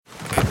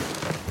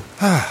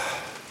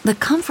The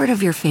comfort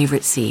of your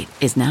favorite seat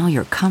is now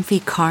your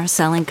comfy car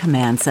selling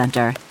command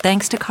center,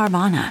 thanks to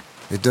Carvana.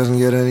 It doesn't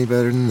get any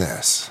better than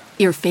this.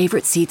 Your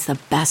favorite seat's the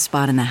best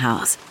spot in the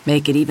house.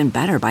 Make it even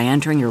better by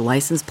entering your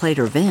license plate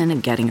or VIN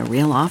and getting a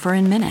real offer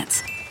in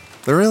minutes.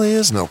 There really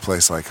is no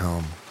place like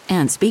home.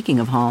 And speaking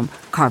of home,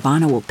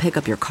 Carvana will pick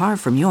up your car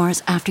from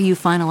yours after you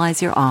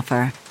finalize your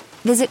offer.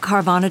 Visit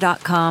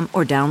Carvana.com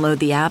or download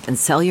the app and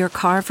sell your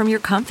car from your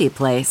comfy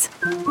place.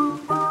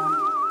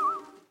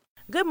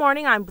 Good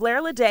morning, I'm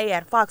Blair Leday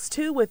at Fox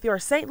 2 with your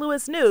St.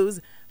 Louis news,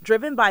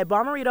 driven by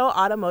Bomarito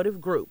Automotive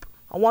Group.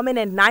 A woman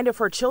and 9 of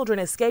her children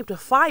escaped a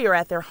fire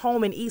at their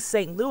home in East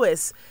St.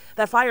 Louis.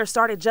 That fire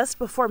started just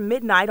before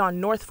midnight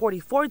on North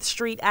 44th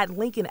Street at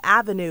Lincoln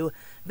Avenue.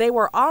 They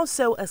were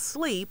also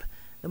asleep.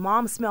 The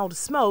mom smelled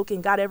smoke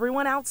and got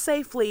everyone out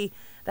safely.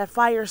 That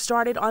fire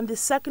started on the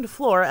second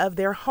floor of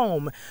their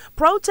home.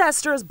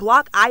 Protesters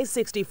blocked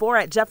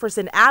I-64 at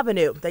Jefferson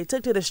Avenue. They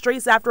took to the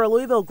streets after a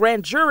Louisville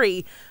grand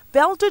jury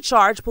failed to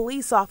charge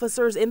police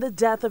officers in the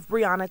death of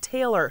Breonna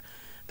Taylor.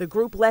 The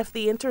group left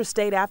the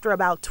interstate after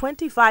about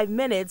 25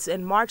 minutes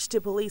and marched to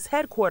police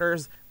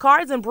headquarters.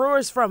 Cards and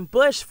Brewers from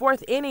Busch,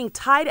 fourth inning,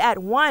 tied at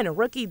 1.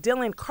 Rookie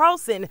Dylan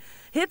Carlson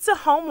hits a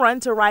home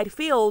run to right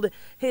field.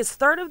 His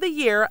third of the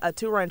year, a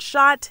 2-run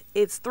shot.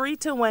 It's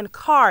 3-1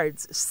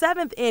 Cards.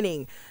 Seventh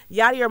inning,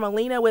 Yadier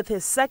Molina with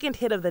his second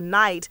hit of the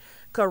night.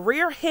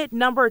 Career hit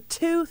number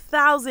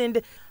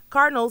 2,000.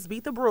 Cardinals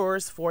beat the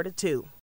Brewers 4-2.